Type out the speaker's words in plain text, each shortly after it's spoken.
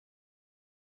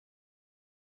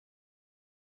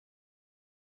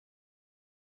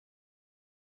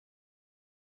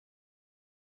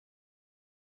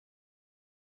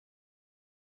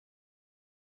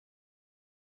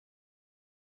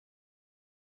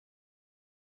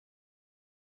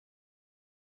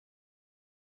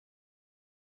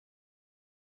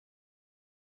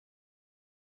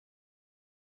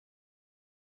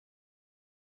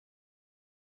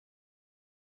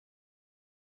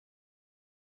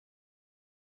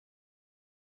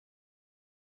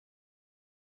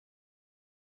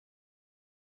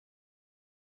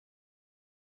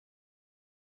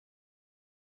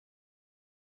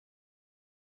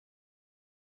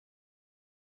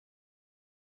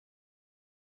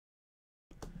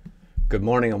Good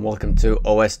morning and welcome to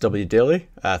OSW Daily.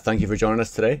 Thank you for joining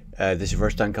us today. This is your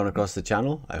first time coming across the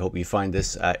channel. I hope you find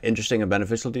this interesting and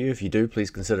beneficial to you. If you do, please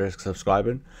consider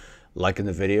subscribing, liking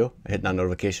the video, hitting that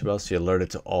notification bell so you're alerted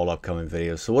to all upcoming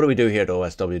videos. So what do we do here at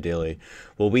OSW Daily?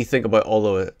 Well, we think about all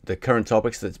the current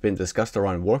topics that's been discussed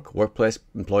around work, workplace,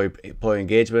 employee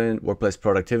engagement, workplace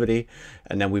productivity,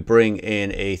 and then we bring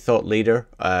in a thought leader,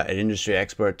 an industry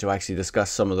expert to actually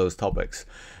discuss some of those topics.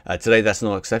 Today, that's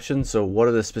no exception. So what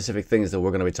are the specific things that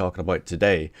we're going to be talking about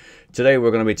today? Today,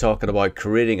 we're going to be talking about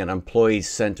creating an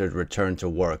employee-centered return to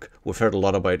work. We've heard a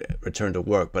lot about return to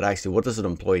work, but actually, what does an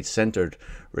employee-centered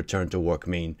return to work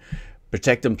mean?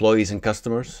 Protect employees and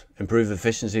customers, improve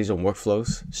efficiencies and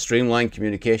workflows, streamline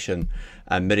communication,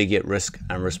 and mitigate risk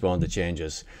and respond to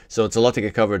changes. So it's a lot to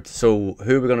get covered. So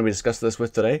who are we going to be discussing this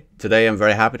with today? Today, I'm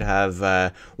very happy to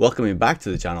have welcoming back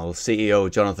to the channel, CEO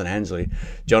Jonathan Hensley.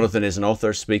 Jonathan is an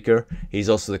author, speaker. He's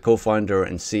also the co-founder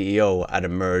and CEO at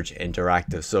Emerge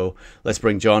Interactive. So let's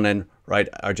bring Jonathan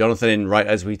in right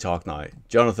as we talk now.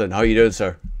 Jonathan, how are you doing,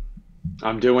 sir?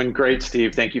 I'm doing great,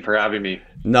 Steve. Thank you for having me.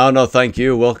 No, thank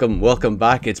you. Welcome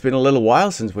back. It's been a little while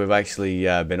since we've actually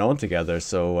been on together,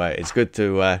 so it's good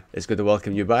to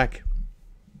welcome you back.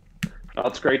 Well,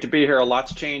 it's great to be here. A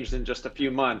lot's changed in just a few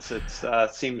months. It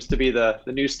seems to be the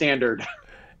new standard.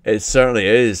 It certainly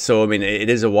is. So I mean, it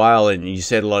is a while, and you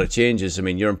said a lot of changes. I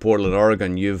mean, you're in Portland,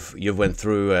 Oregon. You've went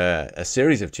through a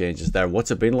series of changes there.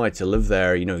 What's it been like to live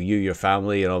there? You know, your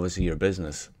family, and obviously your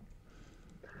business.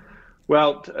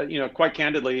 Well, quite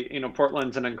candidly,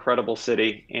 Portland's an incredible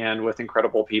city and with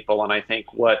incredible people. And I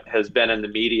think what has been in the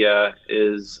media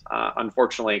is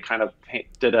unfortunately kind of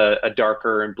painted a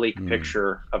darker and bleak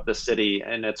picture of the city,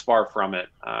 and it's far from it.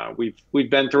 We've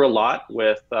been through a lot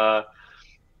with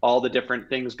all the different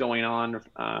things going on,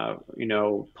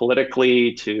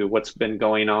 politically, to what's been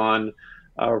going on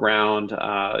around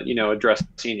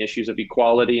addressing issues of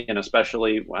equality, and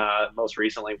especially most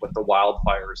recently with the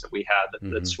wildfires that we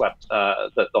had that swept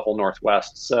the whole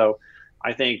Northwest. So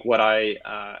I think what I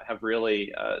have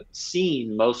really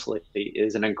seen mostly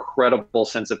is an incredible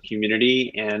sense of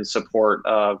community and support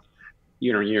of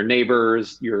your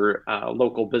neighbors, your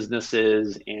local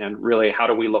businesses, and really how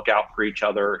do we look out for each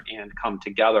other and come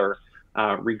together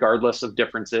regardless of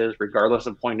differences, regardless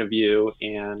of point of view,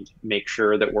 and make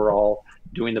sure that we're all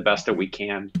doing the best that we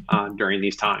can during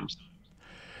these times.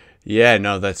 Yeah,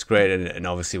 no, that's great, and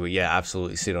obviously, we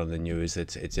absolutely see it on the news.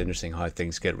 It's interesting how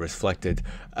things get reflected.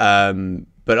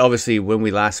 But obviously, when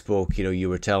we last spoke, you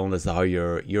were telling us how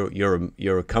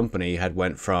your company had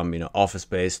went from office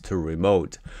based to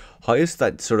remote. How has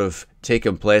that sort of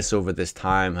taken place over this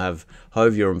time? How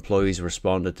have your employees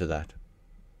responded to that?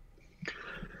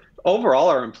 Overall,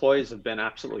 our employees have been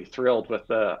absolutely thrilled with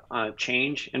the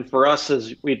change. And for us,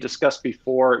 as we discussed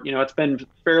before, it's been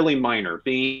fairly minor.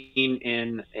 Being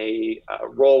in a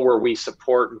role where we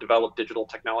support and develop digital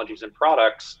technologies and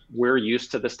products, we're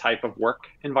used to this type of work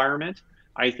environment.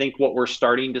 I think what we're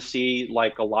starting to see,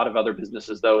 like a lot of other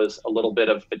businesses, though, is a little bit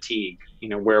of fatigue,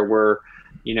 where we're,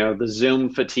 the Zoom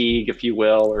fatigue, if you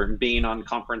will, or being on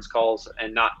conference calls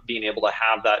and not being able to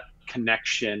have that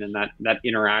connection and that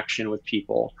interaction with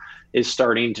people is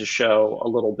starting to show a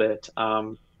little bit.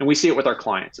 And we see it with our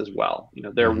clients as well.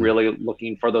 They're really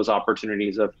looking for those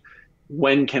opportunities of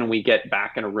when can we get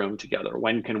back in a room together?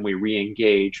 When can we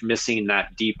re-engage, missing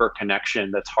that deeper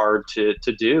connection that's hard to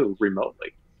do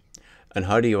remotely. And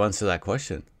how do you answer that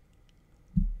question?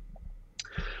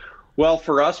 Well,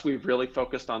 for us, we've really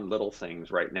focused on little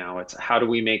things right now. It's how do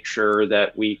we make sure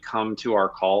that we come to our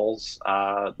calls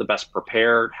the best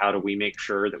prepared? How do we make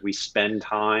sure that we spend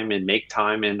time and make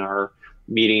time in our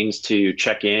meetings to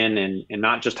check in and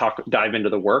not just dive into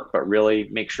the work, but really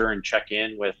make sure and check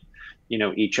in with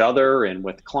each other and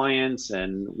with clients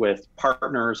and with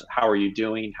partners. How are you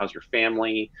doing? How's your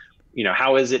family?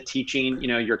 How is it teaching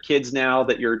your kids now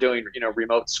that you're doing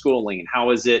remote schooling?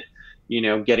 How is it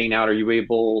getting out? Are you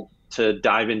able to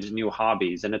dive into new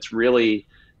hobbies? And it's really,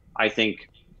 I think,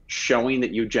 showing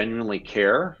that you genuinely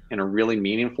care in a really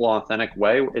meaningful, authentic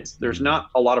way. There's not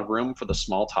a lot of room for the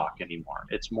small talk anymore.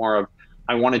 It's more of,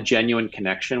 I want a genuine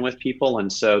connection with people. And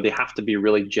so they have to be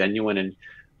really genuine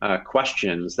and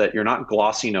questions that you're not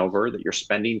glossing over, that you're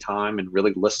spending time and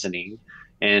really listening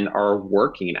and are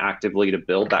working actively to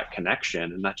build that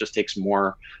connection. And that just takes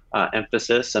more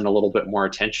emphasis and a little bit more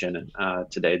attention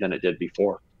today than it did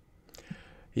before.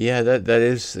 Yeah, that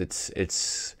is,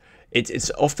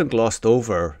 it's often glossed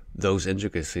over those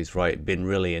intricacies right, been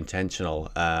really intentional.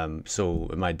 So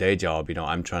in my day job,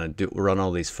 I'm trying to run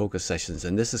all these focus sessions,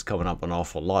 and this is coming up an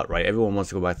awful lot, right? Everyone wants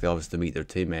to go back to the office to meet their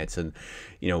teammates, and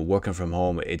working from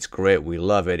home, it's great, we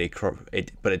love it.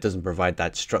 But it doesn't provide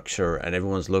that structure, and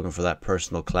everyone's looking for that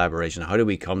personal collaboration. How do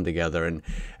we come together? And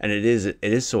it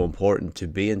is so important to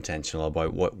be intentional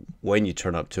about when you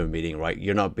turn up to a meeting, right?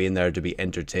 You're not being there to be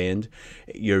entertained.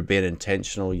 You're being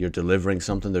intentional. You're delivering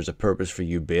something. There's a purpose for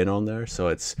you being on there. So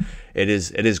it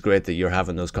is great that you're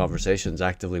having those conversations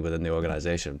actively within the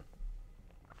organization.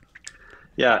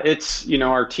 Yeah, it's,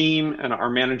 our team and our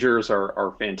managers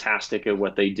are fantastic at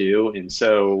what they do. And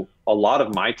so a lot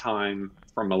of my time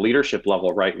from a leadership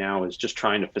level right now is just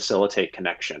trying to facilitate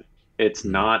connection. It's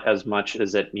not as much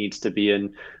as it needs to be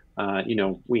in,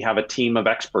 we have a team of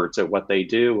experts at what they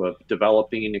do, of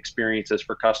developing experiences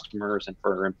for customers and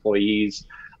for employees,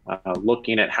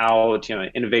 looking at how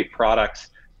to innovate products.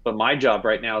 But my job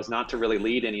right now is not to really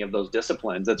lead any of those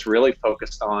disciplines. It's really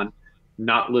focused on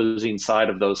not losing sight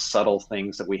of those subtle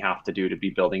things that we have to do to be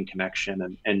building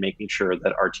connection and making sure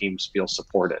that our teams feel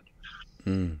supported.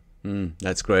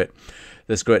 That's great.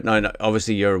 That's great. Now,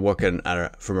 obviously, you're working on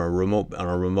a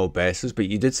remote basis, but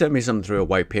you did send me something through a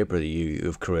white paper that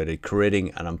you've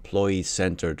creating an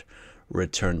employee-centered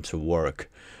return to work.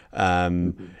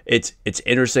 It's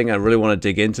interesting. I really want to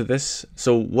dig into this.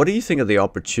 So, what do you think of the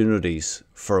opportunities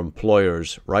for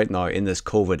employers right now in this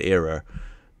COVID era?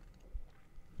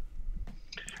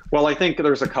 Well, I think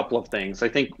there's a couple of things. I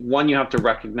think one, you have to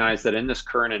recognize that in this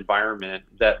current environment,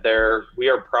 that we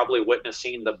are probably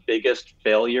witnessing the biggest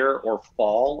failure or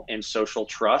fall in social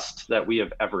trust that we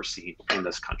have ever seen in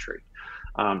this country,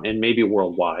 and maybe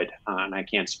worldwide. And I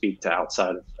can't speak to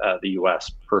outside of the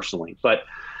U.S. personally, but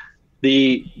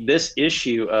this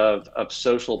issue of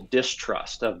social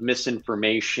distrust, of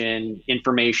misinformation,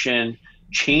 information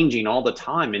changing all the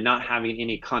time and not having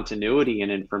any continuity in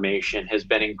information has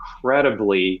been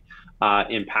incredibly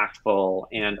impactful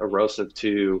and erosive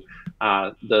to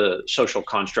the social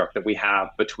construct that we have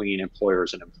between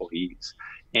employers and employees.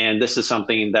 And this is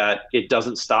something that it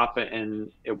doesn't stop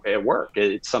at work.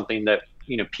 It's something that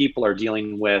people are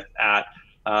dealing with at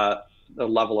the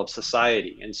level of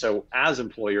society. And so as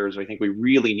employers, I think we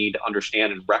really need to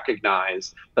understand and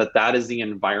recognize that is the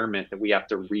environment that we have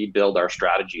to rebuild our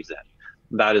strategies in.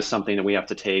 That is something that we have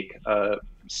to take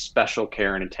special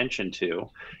care and attention to.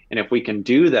 And if we can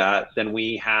do that, then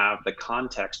we have the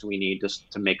context we need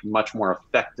to make much more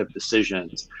effective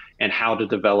decisions and how to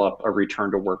develop a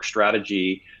return to work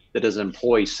strategy that is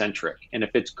employee centric. And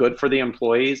if it's good for the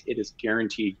employees, it is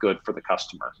guaranteed good for the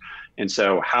customer. And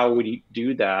so how we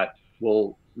do that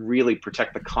will really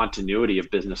protect the continuity of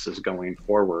businesses going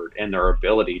forward and their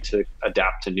ability to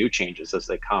adapt to new changes as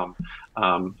they come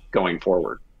going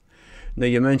forward. Now,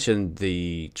 you mentioned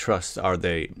the trust or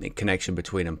the connection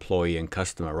between employee and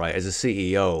customer, right? As a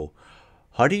CEO,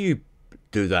 how do you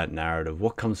do that narrative?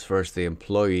 What comes first, the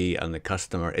employee and the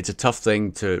customer? It's a tough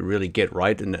thing to really get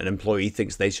right. And an employee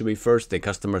thinks they should be first, the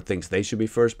customer thinks they should be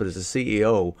first. But as a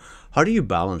CEO, how do you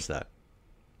balance that?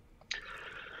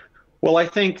 Well, I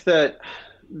think that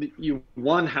you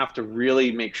have to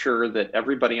really make sure that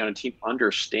everybody on a team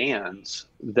understands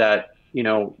that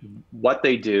what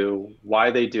they do, why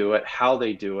they do it, how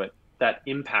they do it, that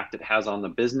impact it has on the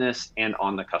business and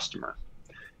on the customer.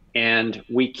 And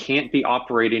we can't be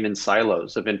operating in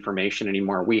silos of information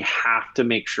anymore. We have to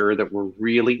make sure that we're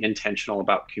really intentional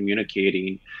about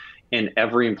communicating and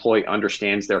every employee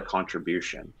understands their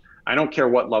contribution. I don't care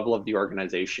what level of the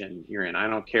organization you're in. I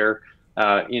don't care,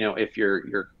 if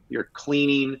you're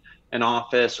cleaning an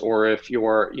office or if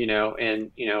you're,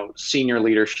 in, senior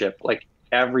leadership, like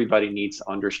everybody needs to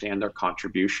understand their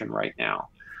contribution right now,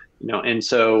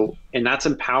 and that's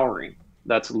empowering.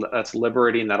 That's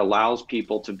liberating. That allows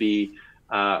people to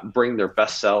bring their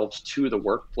best selves to the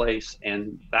workplace,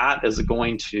 and that is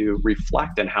going to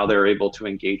reflect in how they're able to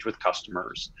engage with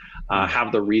customers,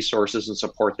 have the resources and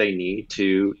support they need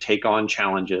to take on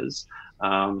challenges,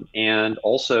 and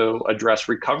also address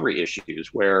recovery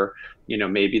issues where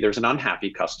maybe there's an unhappy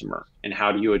customer, and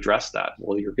how do you address that?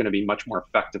 Well, you're going to be much more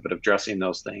effective at addressing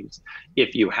those things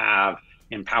if you have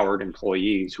empowered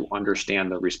employees who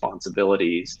understand their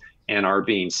responsibilities and are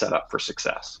being set up for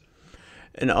success.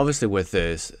 And obviously, with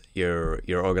this, your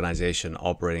organization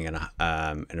operating in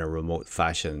a remote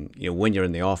fashion, when you're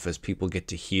in the office, people get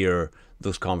to hear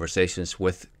those conversations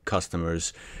with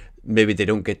customers. Maybe they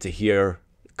don't get to hear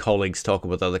colleagues talk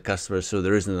about other customers, so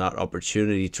there isn't that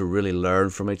opportunity to really learn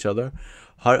from each other.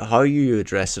 How are you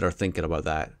addressing or thinking about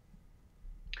that?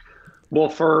 Well,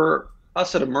 for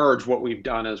us at Emerge, what we've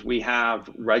done is we have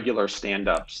regular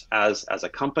stand-ups as a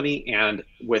company and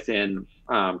within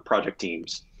project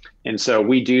teams. And so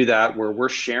we do that where we're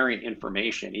sharing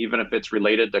information, even if it's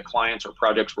related to clients or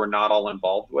projects we're not all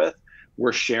involved with,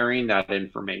 we're sharing that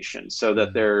information so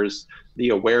that there's the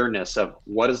awareness of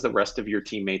what is the rest of your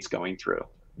teammates going through?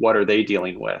 What are they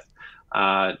dealing with?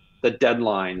 The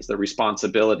deadlines, the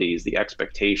responsibilities, the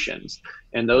expectations,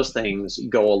 and those things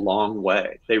go a long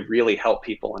way. They really help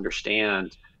people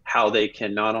understand how they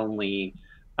can not only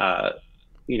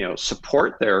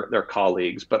support their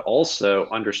colleagues, but also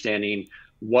understanding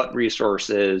what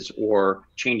resources or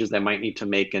changes they might need to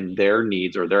make in their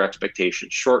needs or their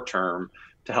expectations short term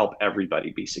to help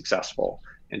everybody be successful.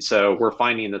 And so we're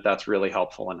finding that that's really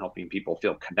helpful in helping people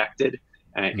feel connected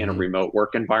in a Mm-hmm. remote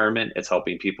work environment. It's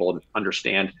helping people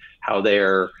understand how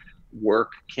their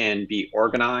work can be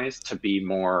organized to be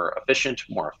more efficient,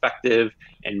 more effective,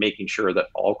 and making sure that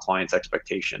all clients'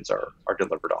 expectations are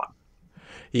delivered on.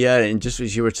 Yeah, and just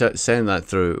as you were saying that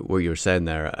through what you were saying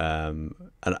there,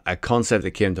 a concept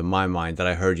that came to my mind that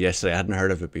I heard yesterday, I hadn't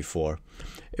heard of it before.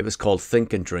 It was called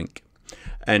Think and Drink.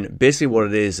 And basically what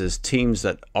it is teams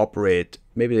that operate,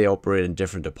 maybe they operate in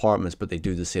different departments, but they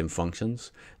do the same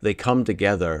functions. They come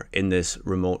together in this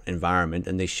remote environment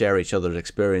and they share each other's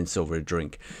experience over a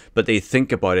drink. But they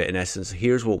think about it in essence,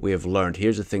 here's what we have learned,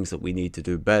 here's the things that we need to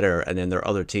do better. And then there are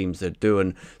other teams that are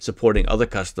doing, supporting other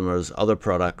customers, other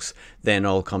products, then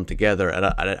all come together. And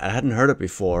I hadn't heard it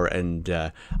before, and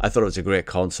I thought it was a great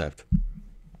concept.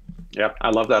 Yeah,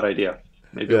 I love that idea.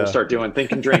 Maybe we'll Yeah. start doing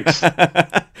thinking drinks.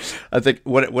 I think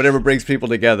whatever brings people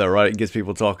together, right, it gets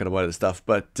people talking about it stuff.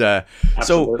 But so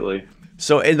Absolutely.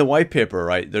 so in the white paper,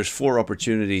 right, there's four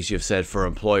opportunities you've said for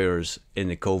employers in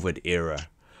the COVID era.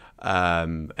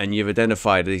 And you've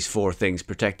identified these four things: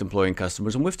 protect employee and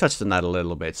customers, and we've touched on that a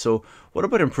little bit. So what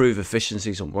about improve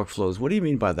efficiencies and workflows? What do you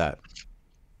mean by that?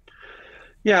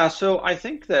 Yeah, so I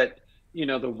think that,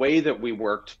 the way that we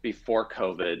worked before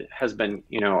COVID has been,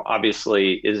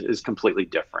 obviously is completely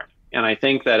different. And I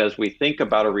think that as we think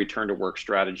about a return to work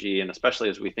strategy, and especially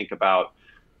as we think about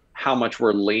how much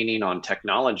we're leaning on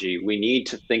technology, we need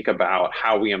to think about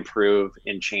how we improve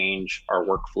and change our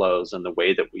workflows and the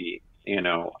way that we,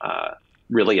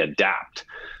 really adapt.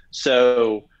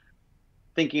 So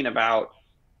thinking about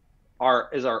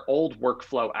is our old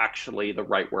workflow actually the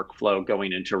right workflow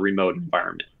going into a remote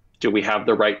environment? Do we have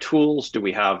the right tools? Do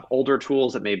we have older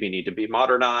tools that maybe need to be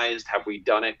modernized? Have we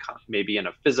done it maybe in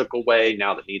a physical way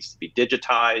now that needs to be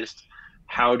digitized?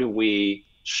 How do we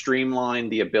streamline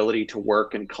the ability to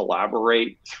work and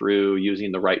collaborate through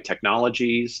using the right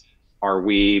technologies? Are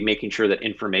we making sure that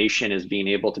information is being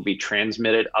able to be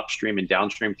transmitted upstream and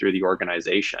downstream through the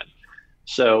organization?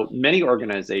 So many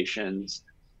organizations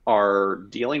are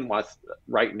dealing with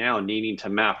right now needing to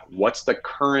map what's the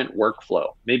current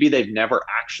workflow. Maybe they've never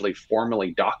actually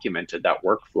formally documented that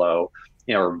workflow,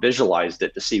 or visualized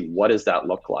it to see what does that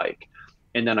look like.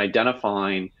 And then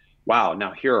identifying, wow,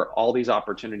 now here are all these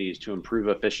opportunities to improve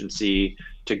efficiency,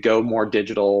 to go more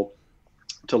digital,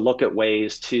 to look at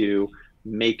ways to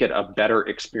make it a better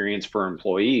experience for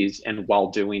employees. And while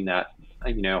doing that,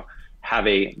 have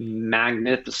a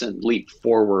magnificent leap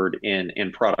forward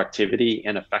in productivity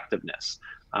and effectiveness.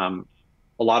 A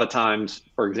lot of times,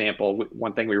 for example,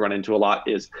 one thing we run into a lot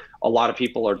is a lot of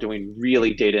people are doing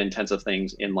really data intensive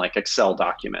things in like Excel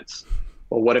documents.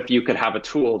 Well, what if you could have a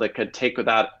tool that could take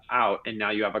that out, and now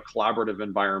you have a collaborative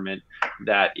environment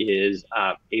that is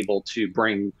able to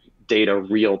bring data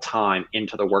real time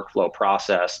into the workflow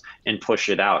process and push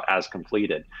it out as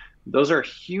completed? Those are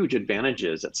huge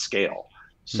advantages at scale.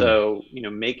 Hmm. So,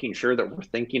 making sure that we're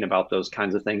thinking about those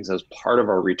kinds of things as part of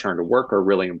our return to work are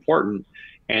really important.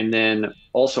 And then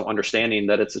also understanding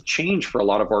that it's a change for a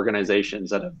lot of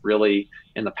organizations that have really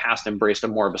in the past embraced a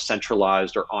more of a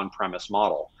centralized or on-premise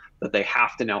model, that they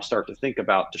have to now start to think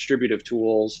about distributive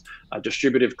tools,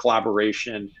 distributive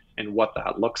collaboration, and what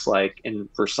that looks like. And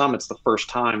for some, it's the first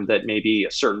time that maybe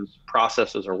certain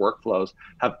processes or workflows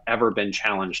have ever been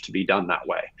challenged to be done that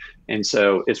way. And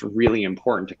so it's really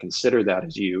important to consider that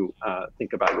as you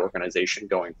think about your organization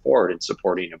going forward and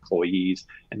supporting employees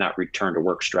and that return to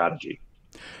work strategy.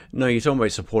 No, you're talking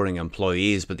about supporting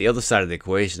employees, but the other side of the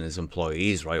equation is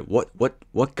employees, right?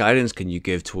 What guidance can you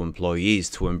give to employees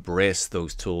to embrace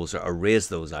those tools or raise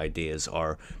those ideas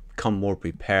or become more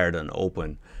prepared and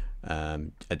open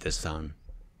at this time?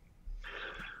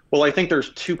 Well, I think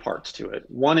there's two parts to it.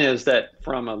 One is that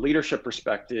from a leadership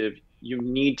perspective, you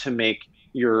need to make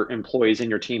your employees and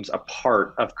your teams a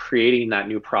part of creating that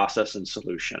new process and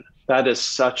solution. That is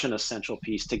such an essential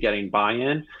piece to getting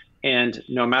buy-in. And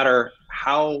no matter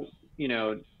how,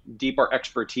 deep our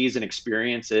expertise and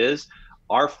experience is,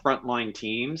 our frontline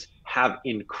teams have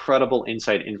incredible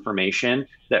insight information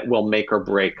that will make or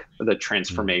break the Mm.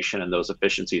 transformation and those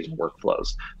efficiencies and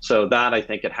workflows. So that, I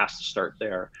think, it has to start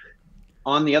there.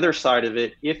 On the other side of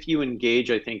it, if you engage,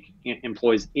 I think,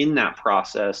 employees in that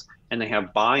process and they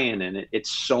have buy-in in it, it's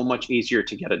so much easier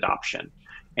to get adoption.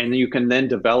 And you can then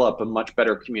develop a much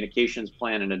better communications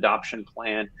plan and adoption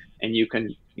plan, and you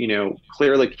can,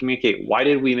 clearly communicate, why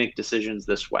did we make decisions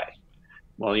this way?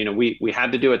 Well, we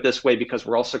had to do it this way because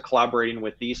we're also collaborating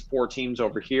with these 4 teams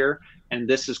over here, and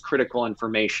this is critical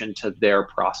information to their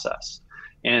process.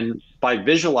 And by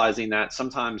visualizing that,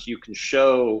 sometimes you can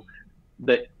show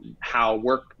that how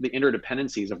the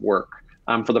interdependencies of work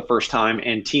for the first time,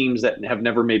 and teams that have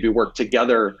never maybe worked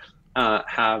together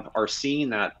are seeing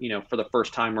that for the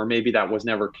first time, or maybe that was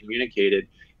never communicated,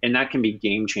 and that can be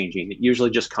game changing. It usually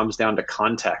just comes down to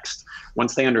context.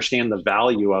 Once they understand the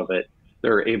value of it,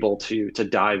 they're able to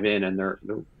dive in, and they're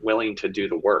willing to do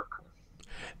the work.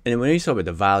 And when you talk about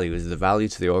the value, is it the value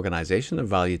to the organization or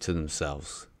value to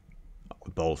themselves?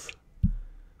 Both.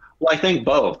 Well, I think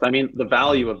both. I mean, the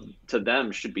value to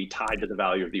them should be tied to the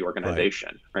value of the Right.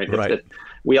 organization, right? Right.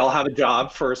 We all have a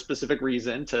job for a specific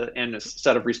reason and a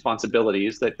set of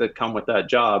responsibilities that come with that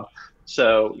job.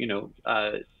 So,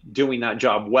 doing that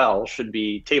job well should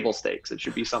be table stakes. It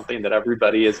should be something that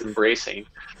everybody is embracing.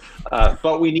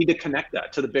 But we need to connect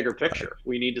that to the bigger Right. picture.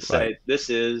 We need to Right.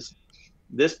 say,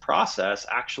 this process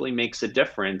actually makes a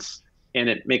difference, and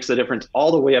it makes a difference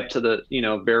all the way up to the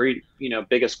very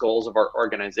biggest goals of our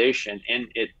organization, and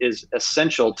it is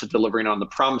essential to delivering on the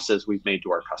promises we've made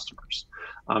to our customers.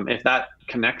 If that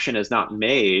connection is not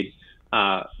made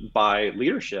by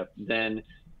leadership, then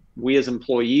we as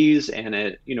employees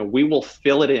we will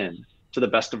fill it in to the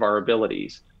best of our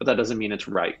abilities, but that doesn't mean it's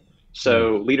right. Mm.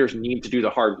 So leaders need to do the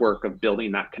hard work of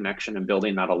building that connection and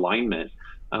building that alignment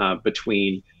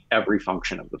between every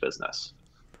function of the business.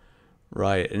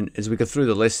 Right. And as we go through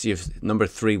the list, you've number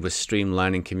 3 was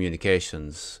streamlining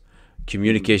communications. Mhm.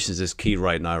 Communications is key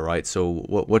right now, right? So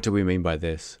what do we mean by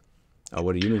this? Or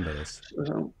what do you mean by this?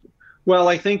 So, well,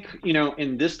 I think,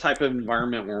 in this type of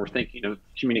environment, when we're thinking of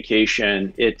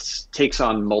communication, it takes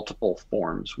on multiple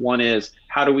forms. One is,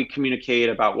 how do we communicate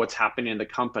about what's happening in the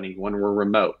company when we're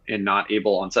remote and not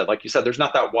able on set? Like you said, there's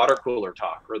not that water cooler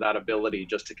talk or that ability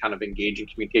just to kind of engage in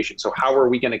communication. So how are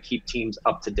we going to keep teams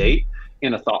up to date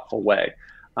in a thoughtful way?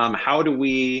 How do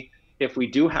we, if we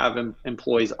do have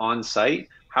employees on site,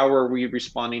 how are we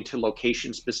responding to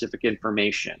location specific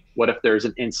information? What if there's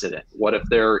an incident? What if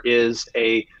there is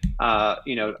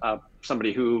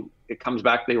somebody who it comes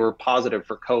back, they were positive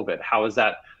for COVID? How is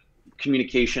that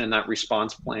communication and that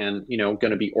response plan, going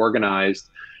to be organized?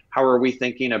 How are we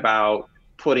thinking about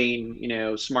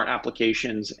putting, smart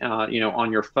applications,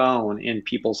 on your phone in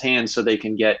people's hands so they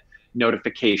can get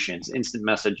notifications, instant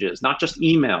messages, not just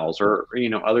emails or,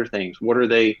 other things?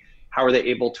 How are they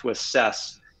able to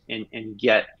assess and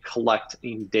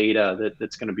collecting data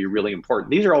that's going to be really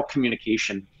important? These are all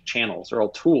communication channels, they're all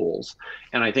tools.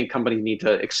 And I think companies need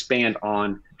to expand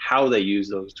on how they use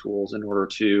those tools in order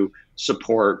to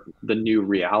support the new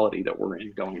reality that we're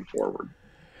in going forward.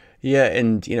 Yeah,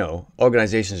 and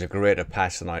organizations are great at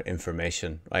passing out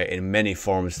information, right, in many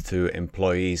forms to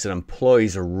employees, and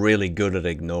employees are really good at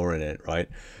ignoring it, right?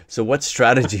 So what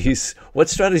strategies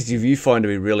have you found to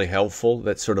be really helpful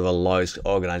that sort of allows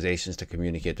organizations to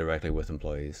communicate directly with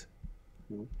employees?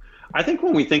 I think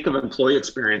when we think of employee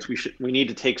experience, we need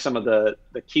to take some of the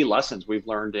key lessons we've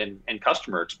learned in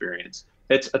customer experience.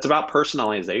 It's about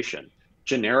personalization.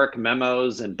 Generic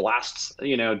memos and blasts,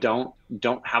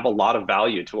 don't have a lot of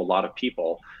value to a lot of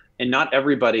people, and not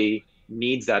everybody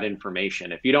needs that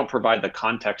information. If you don't provide the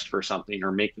context for something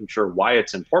or making sure why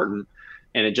it's important,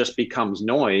 and it just becomes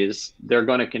noise, they're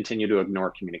going to continue to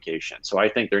ignore communication. So I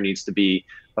think there needs to be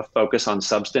a focus on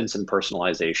substance and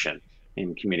personalization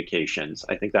in communications.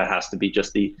 I think that has to be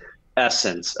just the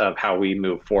essence of how we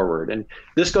move forward. And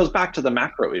this goes back to the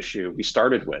macro issue we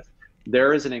started with.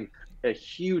 There is a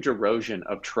huge erosion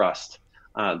of trust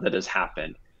that has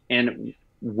happened. And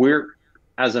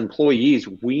as employees,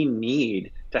 we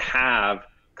need to have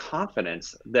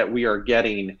confidence that we are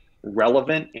getting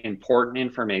relevant, important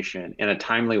information in a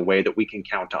timely way that we can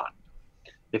count on.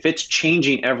 If it's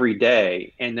changing every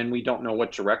day and then we don't know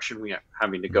what direction we are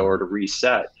having to go or to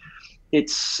reset,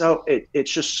 it's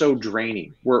just so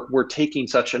draining. We're taking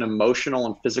such an emotional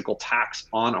and physical tax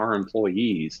on our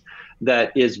employees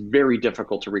that is very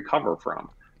difficult to recover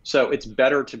from. So it's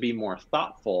better to be more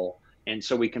thoughtful, and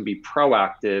so we can be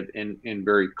proactive and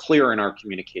very clear in our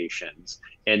communications,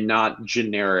 and not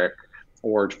generic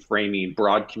or framing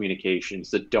broad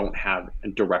communications that don't have a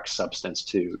direct substance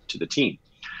to the team.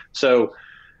 So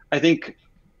I think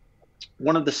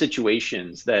one of the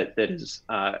situations that is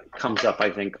comes up, I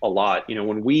think, a lot,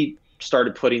 when we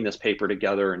started putting this paper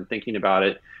together and thinking about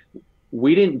it,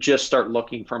 we didn't just start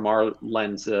looking from our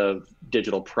lens of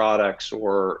digital products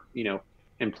or,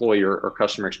 employer or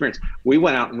customer experience. We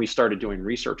went out and we started doing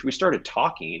research. We started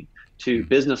talking to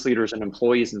business leaders and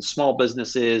employees in small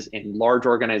businesses, in large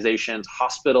organizations,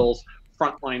 hospitals,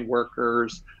 frontline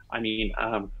workers. I mean,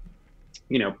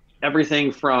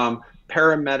 everything from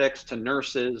paramedics to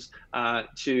nurses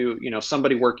to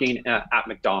somebody working at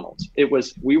McDonald's.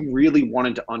 We really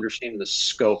wanted to understand the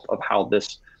scope of how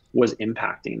this was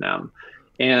impacting them,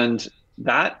 and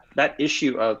that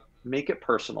issue of make it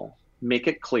personal, make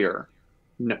it clear.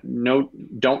 No,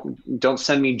 don't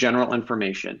send me general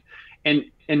information, and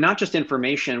not just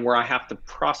information where I have to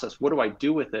process what do I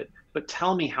do with it, but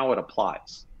tell me how it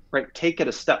applies. Right? Take it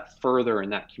a step further in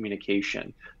that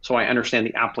communication so I understand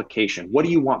the application. What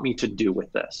do you want me to do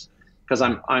with this? Because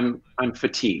I'm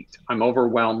fatigued. I'm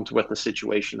overwhelmed with the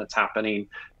situation that's happening,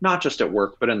 not just at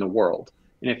work, but in the world.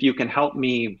 And if you can help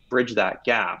me bridge that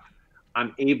gap,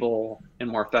 I'm able and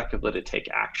more effectively to take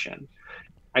action.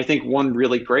 I think one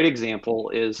really great example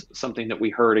is something that we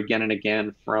heard again and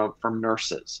again from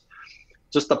nurses.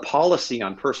 Just the policy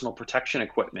on personal protection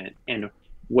equipment and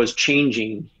was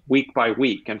changing week by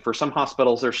week. And for some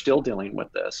hospitals, they're still dealing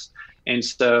with this. And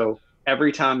so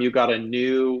every time you got a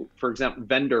new, for example,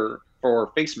 vendor for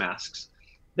face masks,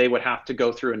 they would have to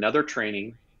go through another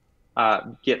training,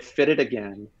 get fitted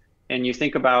again. And you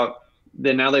think about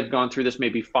now they've gone through this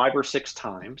maybe 5 or 6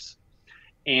 times,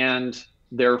 and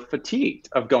they're fatigued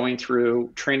of going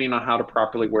through training on how to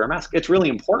properly wear a mask. It's really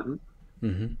important,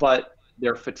 but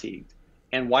they're fatigued.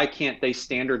 And why can't they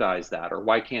standardize that? Or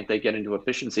why can't they get into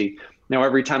efficiency? Now,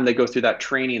 every time they go through that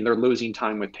training, they're losing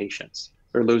time with patients.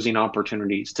 They're losing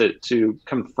opportunities to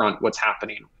confront what's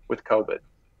happening with COVID,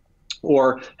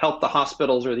 or help the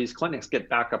hospitals or these clinics get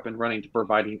back up and running to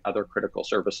providing other critical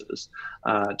services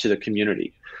to the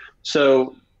community.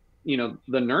 So,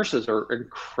 the nurses are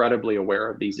incredibly aware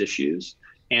of these issues,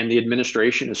 and the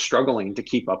administration is struggling to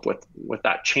keep up with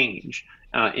that change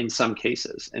in some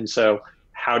cases. And so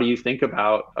how do you think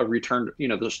about a return,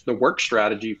 the work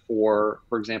strategy for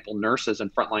example, nurses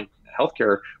and frontline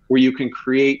healthcare, where you can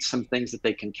create some things that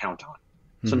they can count on,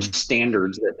 some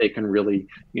standards that they can really,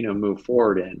 move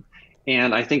forward in.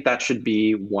 And I think that should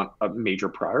be a major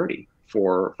priority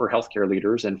for healthcare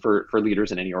leaders and for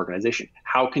leaders in any organization.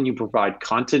 How can you provide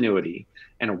continuity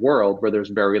in a world where there's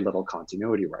very little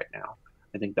continuity right now?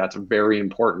 I think that's very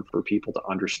important for people to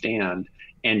understand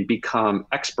and become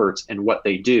experts in what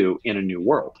they do in a new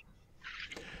world.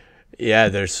 Yeah,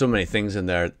 there's so many things in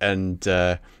there. And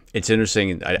it's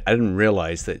interesting. I didn't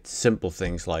realize that simple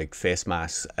things like face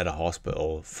masks at a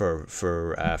hospital for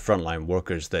frontline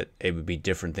workers, that it would be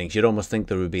different things. You'd almost think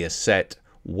there would be a set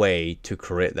way to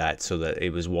create that so that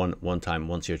it was one time,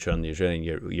 once you're training,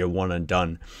 you're one and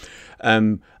done.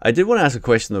 I did want to ask a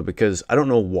question though, because I don't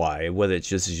know why, whether it's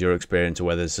just as your experience or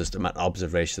whether it's just an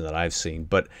observation that I've seen,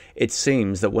 but it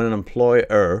seems that when an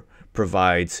employer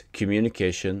provides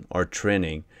communication or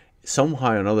training,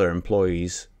 somehow or another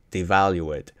employees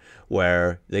devalue it,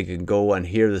 where they can go and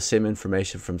hear the same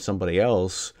information from somebody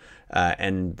else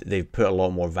and they've put a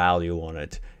lot more value on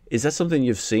it. Is that something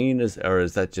you've seen, or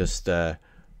is that just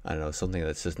I don't know, something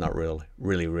that's just not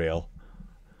really real?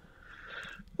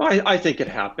 I think it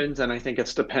happens, and I think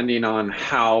it's depending on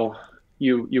how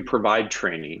you provide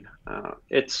training.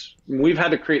 We've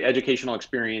had to create educational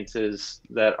experiences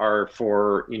that are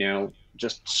for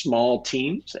just small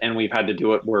teams, and we've had to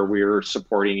do it where we're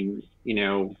supporting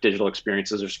digital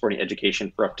experiences or supporting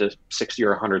education for up to 60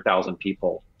 or 100,000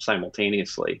 people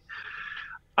simultaneously.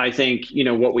 I think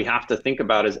what we have to think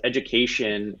about is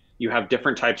education. You have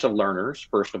different types of learners,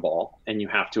 first of all, and you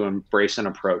have to embrace an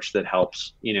approach that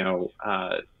helps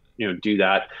do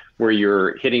that, where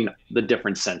you're hitting the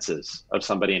different senses of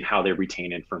somebody and how they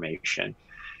retain information.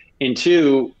 And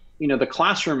two, the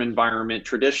classroom environment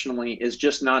traditionally is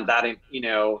just not that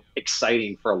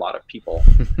exciting for a lot of people.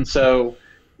 So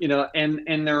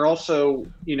and they're also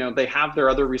they have their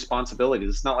other responsibilities.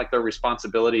 It's not like their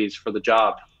responsibilities for the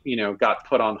job got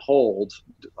put on hold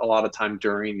a lot of time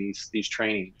during these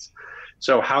trainings.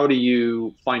 So how do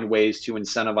you find ways to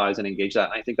incentivize and engage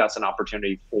that? And I think that's an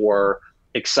opportunity for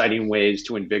exciting ways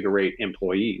to invigorate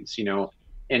employees,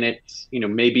 and it's,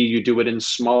 maybe you do it in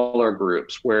smaller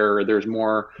groups where there's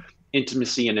more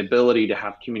intimacy and ability to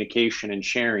have communication and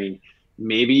sharing.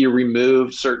 Maybe you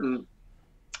remove certain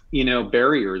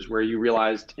barriers where you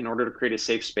realized in order to create a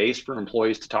safe space for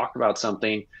employees to talk about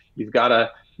something, you've got to,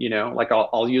 like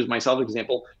I'll use myself as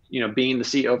example, being the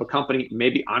CEO of a company,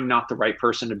 maybe I'm not the right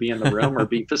person to be in the room or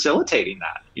be facilitating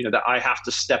that, that I have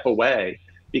to step away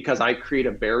because I create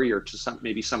a barrier to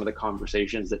maybe some of the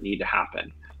conversations that need to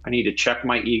happen. I need to check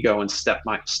my ego and step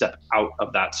out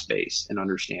of that space and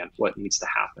understand what needs to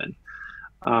happen.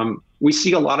 We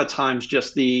see a lot of times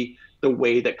just the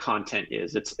way that content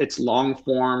is. It's long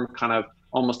form, kind of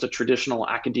almost a traditional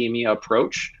academia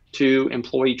approach to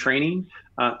employee training.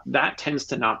 That tends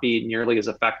to not be nearly as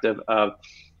effective of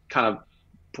kind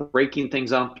of breaking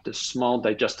things up into small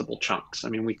digestible chunks. I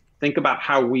mean, we think about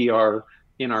how we are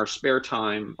in our spare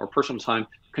time or personal time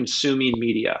consuming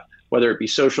media, whether it be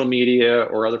social media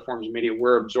or other forms of media.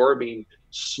 We're absorbing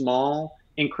small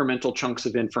incremental chunks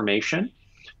of information.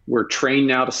 We're trained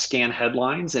now to scan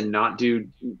headlines and not do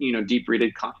deep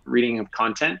reading of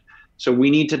content. So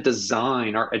we need to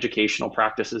design our educational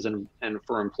practices and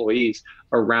for employees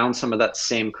around some of that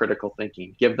same critical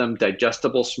thinking. Give them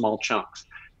digestible small chunks.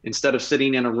 Instead of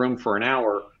sitting in a room for an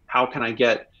hour, how can I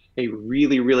get a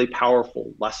really, really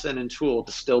powerful lesson and tool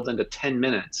distilled into 10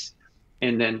 minutes?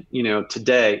 And then,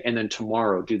 today and then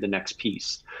tomorrow do the next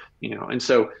piece, and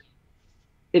so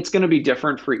it's going to be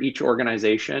different for each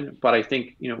organization. But I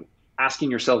think,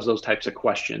 asking yourselves those types of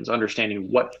questions,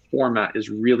 understanding what format is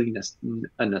really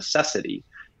a necessity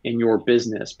in your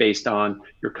business based on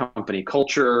your company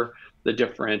culture, the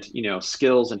different,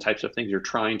 skills and types of things you're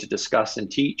trying to discuss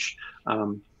and teach.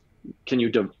 Can you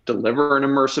deliver an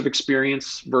immersive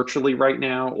experience virtually right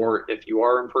now? Or if you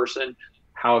are in person,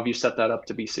 how have you set that up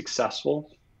to be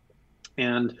successful?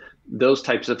 And those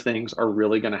types of things are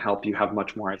really going to help you have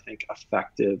much more, I think,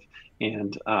 effective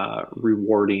and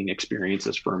rewarding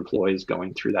experiences for employees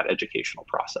going through that educational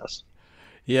process.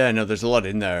 Yeah, no, there's a lot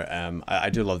in there.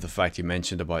 I do love the fact you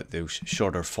mentioned about those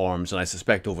shorter forms, and I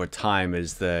suspect over time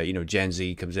as the Gen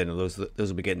Z comes in, and those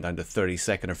will be getting down to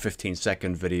 30-second or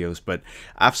 15-second videos. But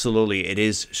absolutely, it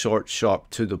is short, sharp,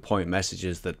 to the point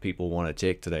messages that people want to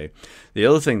take today. The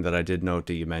other thing that I did note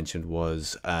that you mentioned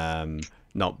was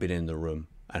not being in the room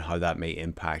and how that may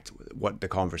impact what the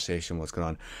conversation was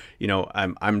going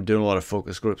on. I'm doing a lot of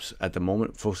focus groups at the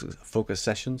moment, focus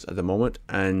sessions at the moment,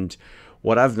 and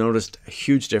what I've noticed, a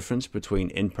huge difference between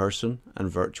in-person and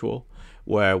virtual,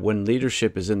 where when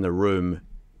leadership is in the room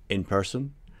in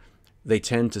person, they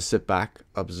tend to sit back,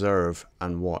 observe,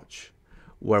 and watch.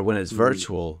 Where when it's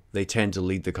virtual, they tend to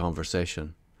lead the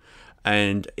conversation.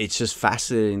 And it's just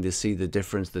fascinating to see the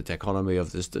difference, the dichotomy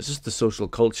of this, just the social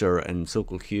culture and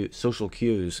social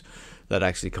cues that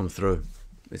actually come through.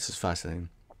 It's just fascinating.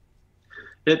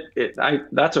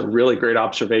 That's a really great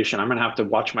observation. I'm gonna have to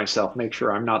watch myself, make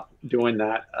sure I'm not doing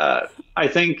that. I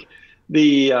think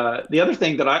the other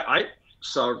thing that I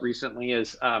saw recently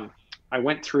is I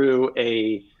went through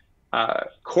a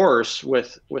course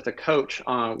with a coach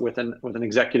with an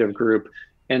executive group,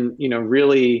 and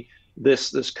really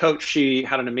this coach, she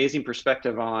had an amazing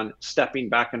perspective on stepping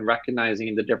back and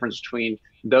recognizing the difference between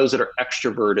those that are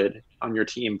extroverted on your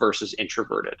team versus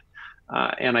introverted,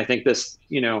 and I think this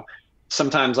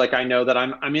sometimes, like, I know that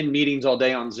I'm in meetings all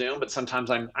day on Zoom, but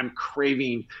sometimes I'm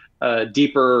craving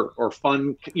deeper or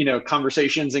fun,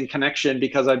 conversations and connection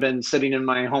because I've been sitting in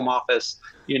my home office,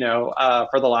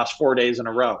 for the last 4 days in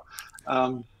a row.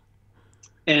 And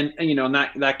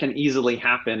that can easily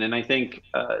happen. And I think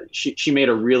she made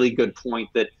a really good point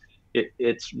that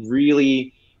it's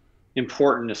really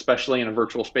important, especially in a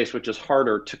virtual space, which is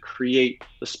harder, to create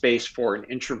the space for an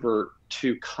introvert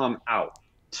to come out,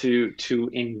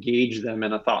 to engage them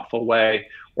in a thoughtful way,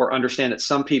 or understand that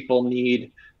some people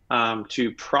need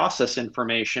to process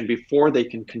information before they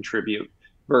can contribute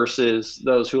versus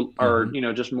those who are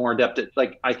just more adept at,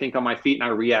 like, I think on my feet and I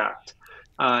react,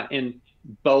 and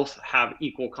both have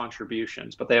equal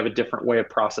contributions, but they have a different way of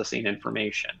processing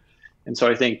information. And so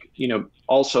I think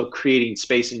also creating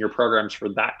space in your programs for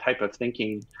that type of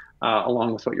thinking,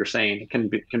 along with what you're saying, can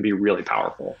be really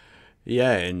powerful.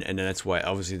 Yeah, and that's why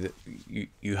obviously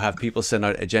you have people send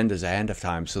out agendas ahead of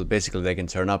time, so basically they can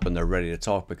turn up and they're ready to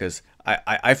talk. Because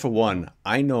I for one,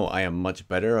 I know I am much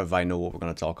better if I know what we're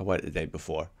going to talk about the day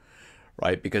before,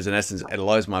 right? Because in essence, it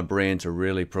allows my brain to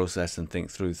really process and think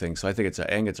through things. So I think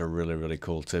it's a really, really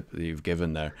cool tip that you've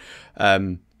given there. So are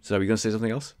you going to say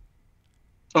something else?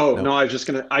 Oh, no, I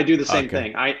do the same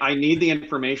thing. I need the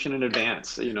information in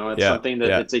advance. It's something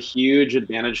that it's a huge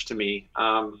advantage to me,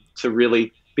 to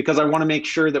really, because I want to make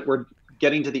sure that we're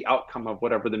getting to the outcome of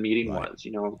whatever the meeting was.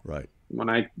 Right. When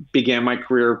I began my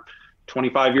career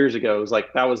 25 years ago, it was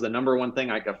like, that was the number one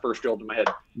thing I got first drilled in my head.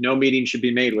 No meeting should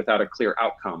be made without a clear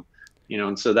outcome.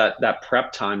 And so that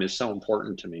prep time is so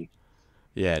important to me.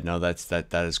 Yeah, no, that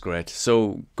is great.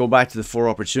 So go back to the four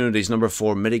opportunities. Number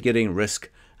four, mitigating risk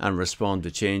and respond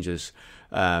to changes.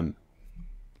 Um,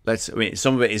 I mean,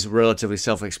 some of it is relatively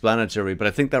self-explanatory, but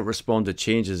I think that respond to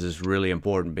changes is really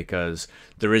important because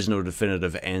there is no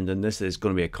definitive end in this. It's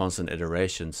going to be a constant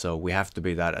iteration. So we have to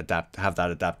be have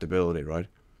that adaptability, right?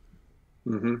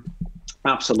 Hmm.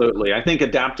 Absolutely. I think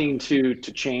adapting to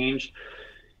change,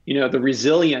 the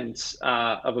resilience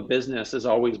of a business has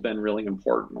always been really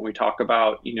important. When we talk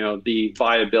about, the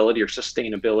viability or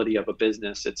sustainability of a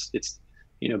business, it's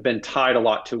been tied a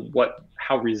lot to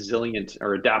how resilient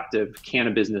or adaptive can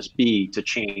a business be to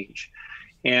change.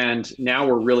 And now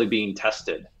we're really being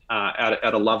tested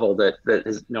at a level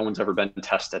that no one's ever been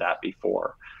tested at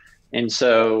before. And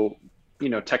so,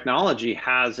 technology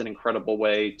has an incredible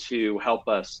way to help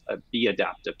us be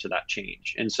adaptive to that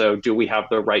change. And so, do we have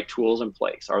the right tools in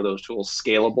place? Are those tools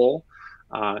scalable?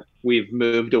 We've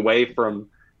moved away from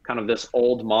kind of this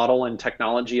old model and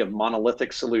technology of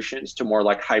monolithic solutions to more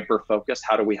like hyper focused.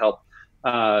 How do we help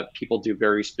people do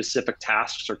very specific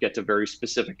tasks or get to very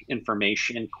specific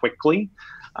information quickly?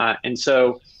 And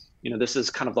so, this is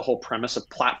kind of the whole premise of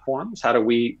platforms. How do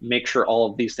we make sure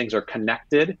all of these things are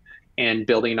connected and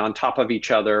building on top of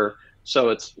each other,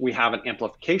 so we have an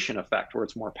amplification effect where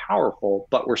it's more powerful,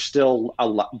 but we're still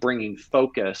bringing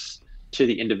focus to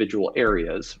the individual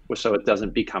areas, so it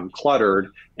doesn't become cluttered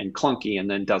and clunky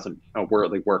and then doesn't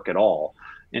really work at all.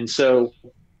 And so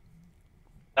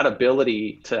that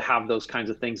ability to have those kinds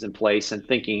of things in place and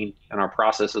thinking and our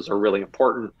processes are really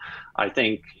important, I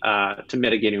think, to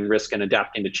mitigating risk and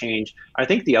adapting to change. I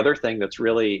think the other thing that's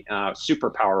really super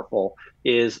powerful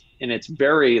is, and it's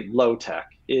very low tech,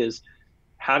 is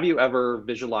have you ever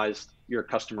visualized your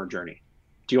customer journey?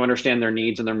 Do you understand their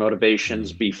needs and their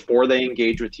motivations before they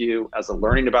engage with you, as they're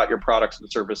learning about your products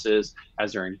and services,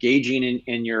 as they're engaging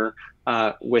in your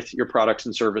with your products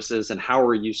and services, and how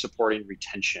are you supporting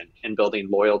retention and building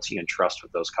loyalty and trust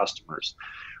with those customers?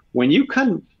 When you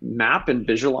can map and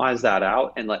visualize that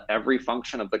out and let every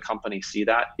function of the company see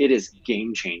that, it is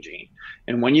game changing.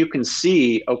 And when you can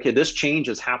see, okay, this change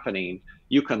is happening,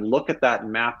 you can look at that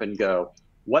map and go,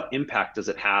 what impact does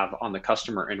it have on the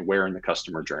customer and where in the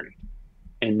customer journey?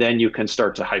 And then you can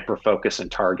start to hyper focus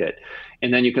and target.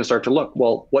 And then you can start to look,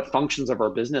 well, what functions of our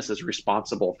business is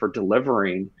responsible for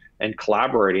delivering and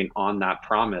collaborating on that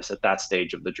promise at that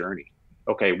stage of the journey?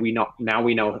 Okay, we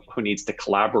know who needs to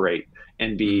collaborate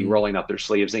and be rolling up their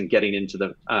sleeves and getting into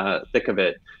the thick of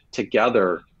it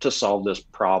together to solve this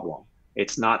problem.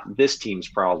 It's not this team's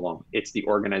problem, it's the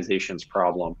organization's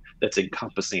problem that's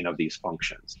encompassing of these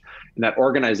functions. And that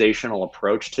organizational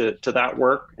approach to that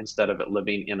work, instead of it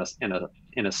living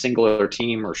in a singular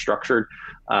team or structured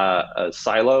a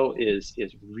silo, is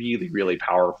really, really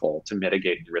powerful to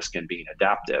mitigating risk and being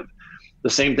adaptive. The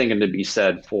same thing can be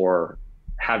said for,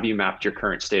 have you mapped your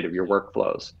current state of your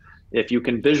workflows? If you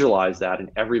can visualize that and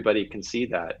everybody can see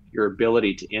that, your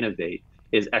ability to innovate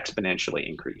is exponentially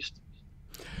increased.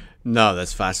 No,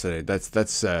 that's fascinating.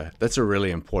 That's a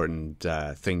really important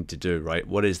thing to do, right?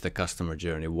 What is the customer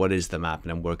journey? What is the map, and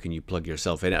then where can you plug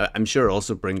yourself in? I'm sure it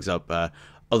also brings up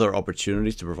other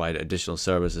opportunities to provide additional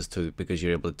services to, because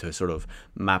you're able to sort of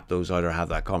map those out or have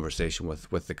that conversation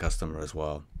with the customer as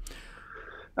well.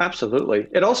 Absolutely.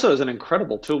 It also is an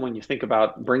incredible tool when you think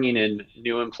about bringing in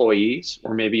new employees,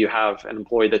 or maybe you have an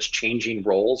employee that's changing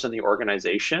roles in the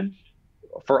organization.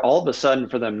 For all of a sudden,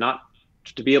 for them not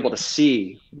to be able to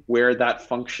see where that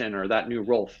function or that new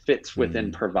role fits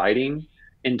within providing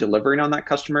and delivering on that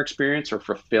customer experience, or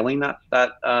fulfilling that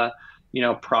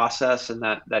process and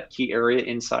that key area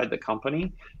inside the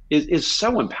company is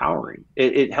so empowering.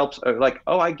 It helps, like,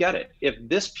 oh, I get it. If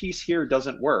this piece here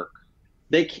doesn't work,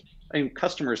 and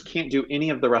customers can't do any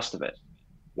of the rest of it.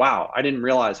 Wow, I didn't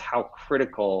realize how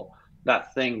critical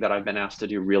that thing that I've been asked to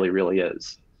do really, really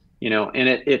is.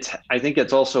 And I think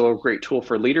it's also a great tool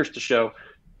for leaders to show,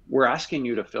 we're asking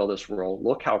you to fill this role.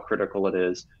 Look how critical it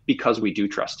is, because we do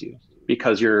trust you,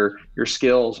 because your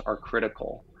skills are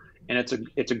critical. And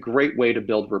it's a great way to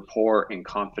build rapport and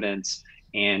confidence,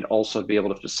 and also be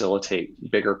able to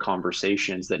facilitate bigger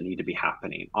conversations that need to be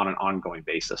happening on an ongoing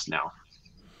basis now.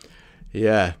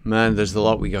 Yeah, man, there's a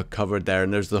lot we got covered there,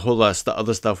 and there's the whole lot of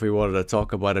other stuff we wanted to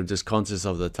talk about. I'm just conscious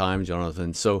of the time,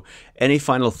 Jonathan. So, any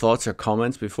final thoughts or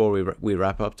comments before we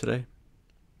wrap up today?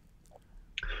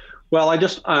 Well, I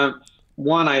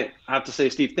have to say,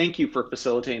 Steve, thank you for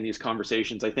facilitating these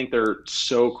conversations. I think they're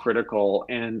so critical,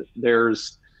 and there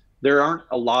aren't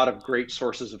a lot of great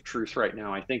sources of truth right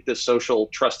now. I think this social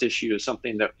trust issue is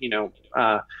something that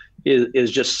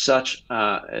is just such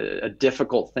a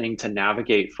difficult thing to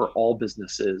navigate for all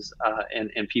businesses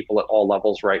and people at all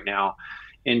levels right now.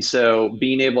 And so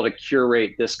being able to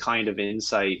curate this kind of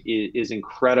insight is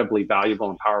incredibly valuable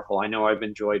and powerful. I know I've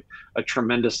enjoyed a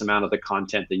tremendous amount of the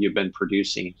content that you've been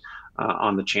producing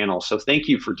on the channel. So thank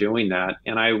you for doing that.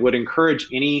 And I would encourage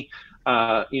any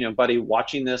buddy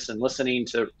watching this and listening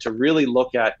to really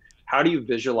look at how do you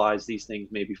visualize these things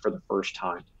maybe for the first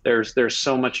time. There's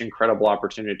so much incredible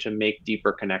opportunity to make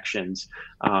deeper connections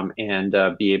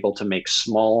and be able to make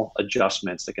small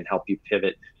adjustments that can help you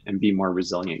pivot and be more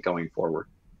resilient going forward.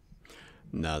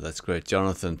 No, that's great,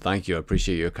 Jonathan. Thank you. I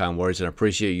appreciate your kind words, and I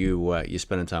appreciate you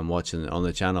spending time watching on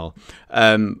the channel.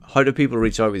 How do people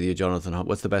reach out with you, Jonathan?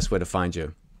 What's the best way to find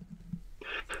you?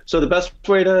 So the best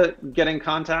way to get in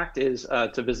contact is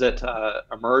to visit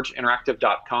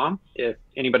emergeinteractive.com. If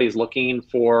anybody's looking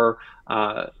for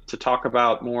to talk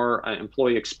about more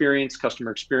employee experience,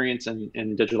 customer experience,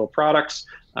 and digital products,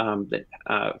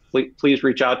 please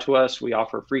reach out to us. We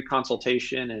offer free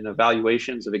consultation and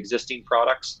evaluations of existing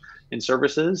products and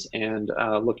services, and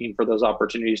looking for those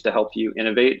opportunities to help you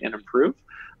innovate and improve.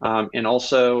 And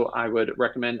also, I would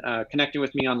recommend connecting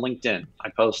with me on LinkedIn. I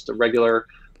post a regular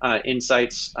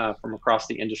insights from across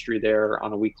the industry there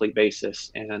on a weekly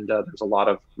basis, and there's a lot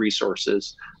of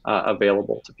resources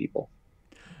available to people.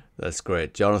 That's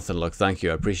great, Jonathan. Look, thank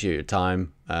you. I appreciate your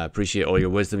time. I appreciate all your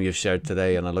wisdom you've shared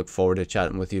today, and I look forward to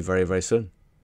chatting with you very, very soon.